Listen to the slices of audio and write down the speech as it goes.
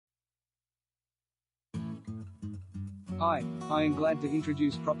Hi, I am glad to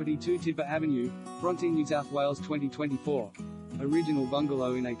introduce property 2 Tipper Avenue, Bronte, New South Wales 2024. Original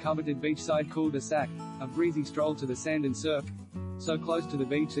bungalow in a coveted beachside cul-de-sac, a breezy stroll to the sand and surf. So close to the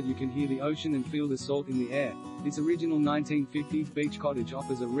beach that you can hear the ocean and feel the salt in the air. This original 1950s beach cottage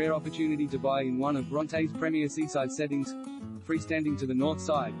offers a rare opportunity to buy in one of Bronte's premier seaside settings. Freestanding to the north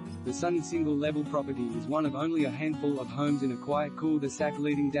side, the sunny single-level property is one of only a handful of homes in a quiet cul-de-sac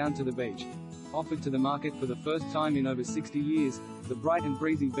leading down to the beach. Offered to the market for the first time in over 60 years, the bright and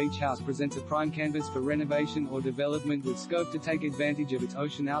breezy beach house presents a prime canvas for renovation or development with scope to take advantage of its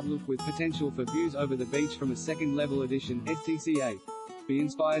ocean outlook with potential for views over the beach from a second-level addition (STCA). Be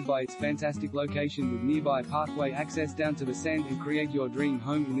inspired by its fantastic location with nearby parkway access down to the sand and create your dream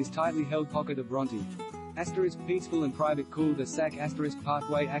home in this tightly held pocket of Bronte. Peaceful and private cul-de-sac *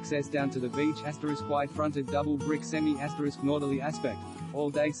 parkway access down to the beach * white fronted double brick semi * northerly aspect, all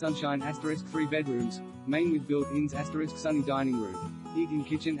day sunshine * 3 bedrooms, main with built-ins * sunny dining room, eat-in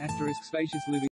kitchen * spacious living